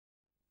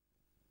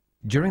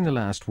During the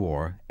last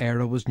war,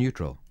 Éire was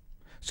neutral.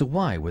 So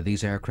why were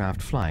these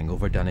aircraft flying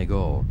over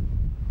Donegal?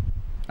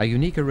 A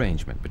unique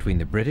arrangement between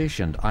the British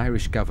and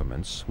Irish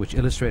governments, which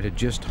illustrated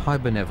just how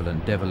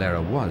benevolent De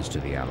Valera was to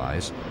the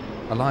Allies,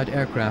 allowed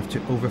aircraft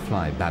to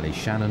overfly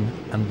Ballyshannon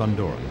and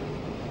Bundoran.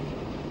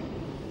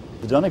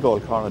 The Donegal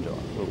corridor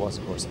was,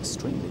 of course,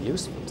 extremely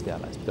useful to the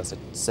Allies because it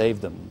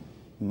saved them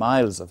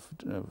miles of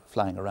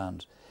flying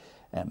around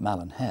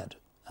Malin Head.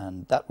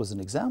 And that was an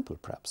example,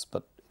 perhaps,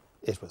 but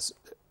it was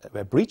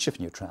a breach of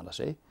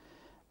neutrality.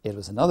 It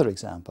was another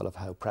example of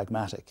how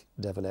pragmatic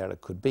De Valera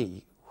could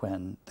be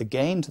when the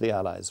gain to the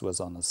Allies was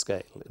on a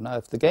scale. Now,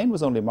 if the gain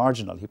was only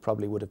marginal, he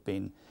probably would have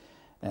been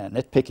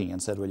nitpicking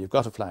and said, well, you've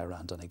got to fly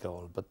around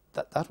Donegal. But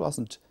that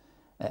wasn't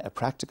a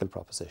practical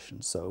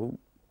proposition, so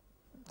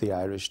the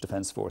Irish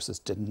Defence Forces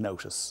didn't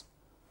notice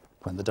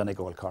when the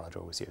Donegal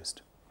corridor was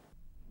used.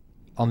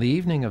 On the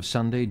evening of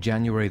Sunday,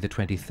 January the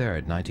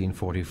 23rd,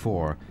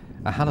 1944,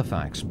 a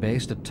Halifax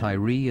based at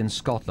Tiree in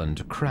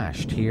Scotland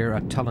crashed here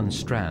at Tullen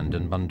Strand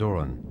in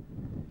Bundoran.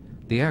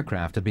 The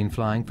aircraft had been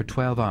flying for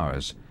 12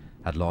 hours,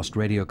 had lost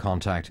radio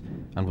contact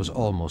and was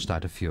almost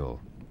out of fuel.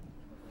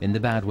 In the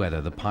bad weather,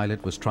 the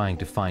pilot was trying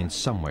to find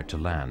somewhere to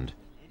land.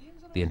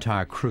 The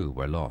entire crew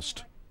were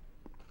lost.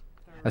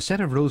 A set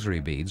of rosary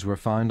beads were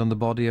found on the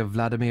body of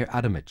Vladimir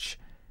Adamich.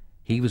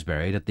 He was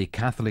buried at the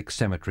Catholic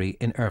cemetery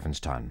in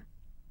Irvinstown.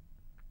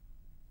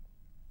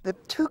 The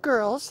two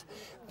girls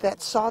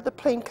that saw the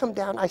plane come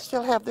down, I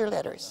still have their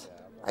letters.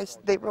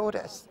 They wrote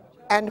us.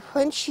 And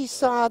when she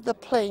saw the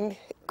plane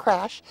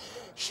crash,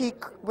 she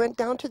went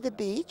down to the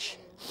beach,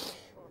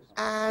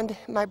 and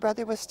my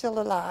brother was still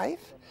alive,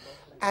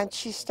 and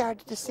she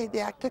started to say the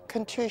act of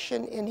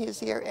contrition in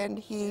his ear, and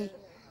he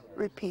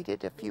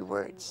repeated a few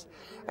words.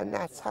 And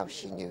that's how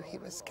she knew he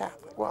was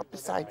Catholic, well,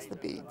 besides the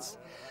beads.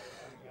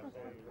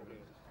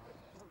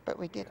 But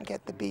we didn't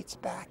get the beads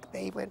back.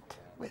 They went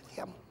with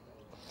him.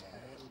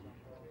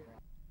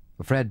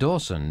 Fred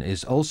Dawson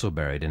is also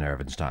buried in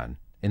Irvinstown,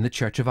 in the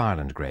Church of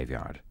Ireland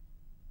graveyard.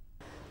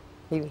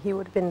 He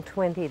would have been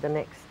 20 the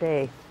next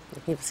day.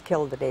 He was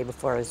killed the day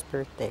before his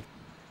birthday.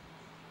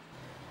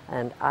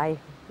 And I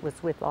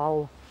was with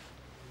all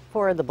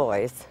 4 of the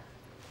boys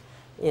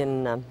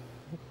in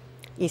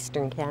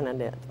Eastern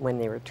Canada when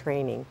they were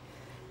training.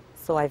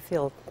 So I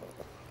feel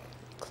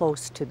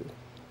close to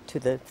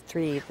the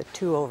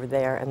 2 over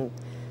there, and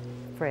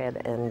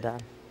Fred,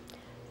 and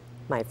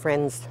my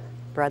friend's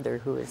brother,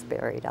 who is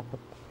buried up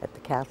at the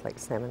Catholic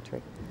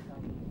cemetery.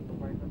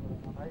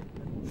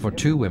 For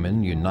 2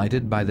 women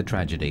united by the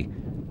tragedy,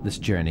 this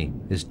journey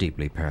is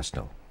deeply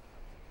personal.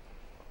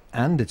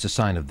 And it's a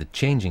sign of the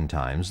changing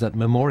times that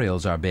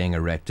memorials are being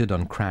erected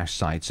on crash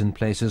sites in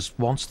places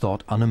once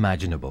thought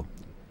unimaginable.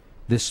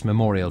 This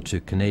memorial to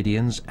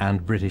Canadians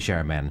and British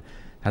airmen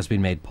has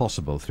been made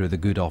possible through the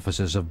good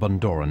offices of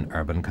Bundoran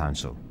Urban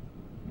Council.